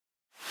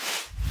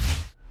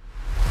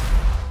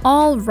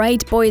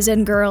Alright boys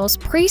and girls,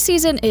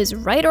 preseason is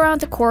right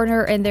around the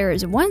corner and there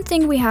is one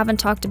thing we haven't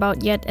talked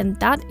about yet, and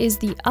that is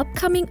the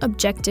upcoming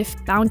objective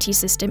bounty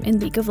system in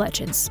League of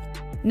Legends.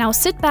 Now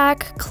sit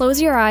back,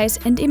 close your eyes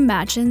and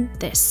imagine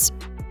this.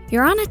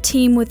 You're on a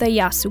team with a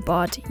Yasuo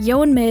bot,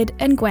 Yone mid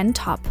and Gwen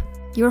top.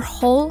 Your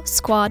whole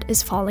squad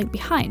is falling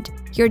behind.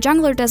 Your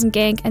jungler doesn't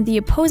gank and the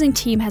opposing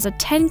team has a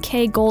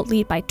 10k gold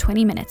lead by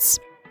 20 minutes.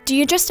 Do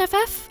you just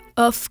FF?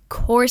 Of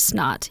course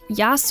not.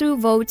 Yasuo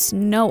votes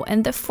no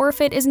and the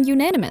forfeit isn't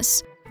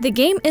unanimous. The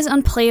game is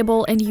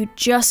unplayable and you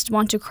just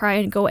want to cry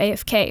and go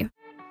AFK.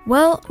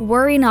 Well,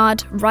 worry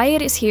not,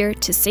 Riot is here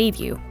to save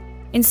you.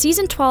 In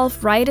Season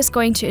 12, Riot is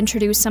going to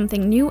introduce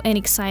something new and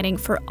exciting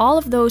for all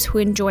of those who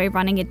enjoy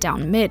running it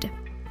down mid.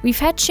 We've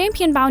had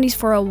champion bounties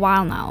for a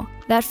while now.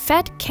 That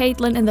fat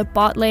Caitlyn in the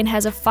bot lane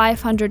has a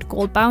 500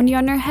 gold bounty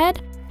on her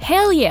head?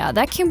 Hell yeah,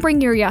 that can bring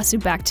your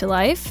Yasuo back to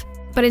life.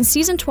 But in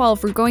Season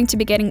 12, we're going to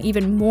be getting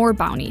even more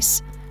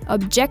bounties.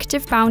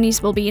 Objective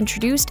bounties will be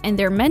introduced and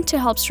they're meant to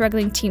help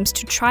struggling teams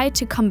to try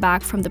to come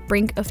back from the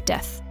brink of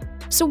death.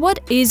 So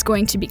what is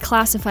going to be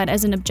classified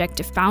as an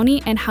objective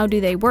bounty and how do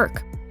they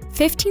work?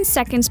 15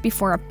 seconds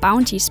before a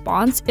bounty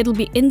spawns, it'll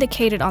be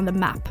indicated on the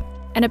map.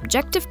 An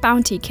objective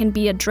bounty can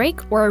be a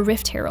Drake or a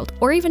Rift Herald,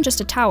 or even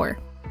just a tower.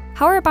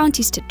 How are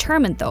bounties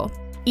determined though?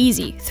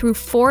 Easy, through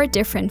 4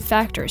 different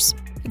factors.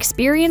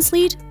 Experience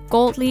lead,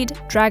 gold lead,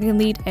 dragon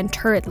lead, and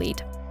turret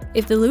lead.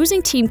 If the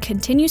losing team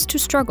continues to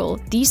struggle,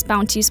 these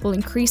bounties will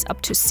increase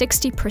up to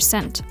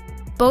 60%.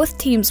 Both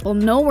teams will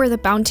know where the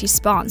bounty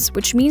spawns,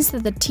 which means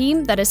that the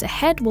team that is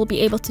ahead will be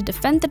able to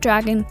defend the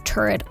dragon,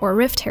 turret, or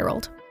Rift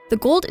Herald. The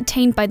gold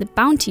attained by the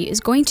bounty is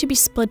going to be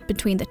split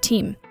between the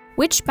team.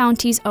 Which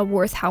bounties are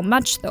worth how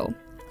much though?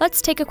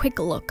 Let's take a quick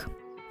look.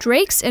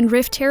 Drakes and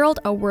Rift Herald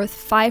are worth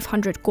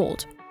 500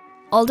 gold.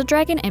 Alder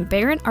Dragon and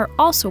Baron are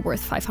also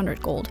worth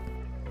 500 gold.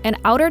 An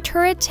outer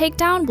turret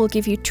takedown will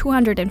give you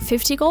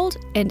 250 gold,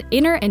 and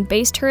inner and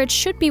base turrets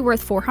should be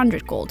worth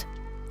 400 gold.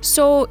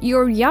 So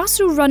your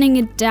Yasuo running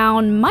it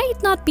down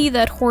might not be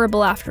that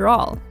horrible after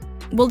all.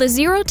 Will the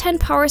 0-10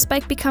 power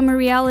spike become a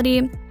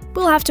reality?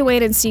 We'll have to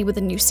wait and see with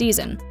the new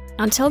season.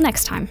 Until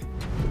next time.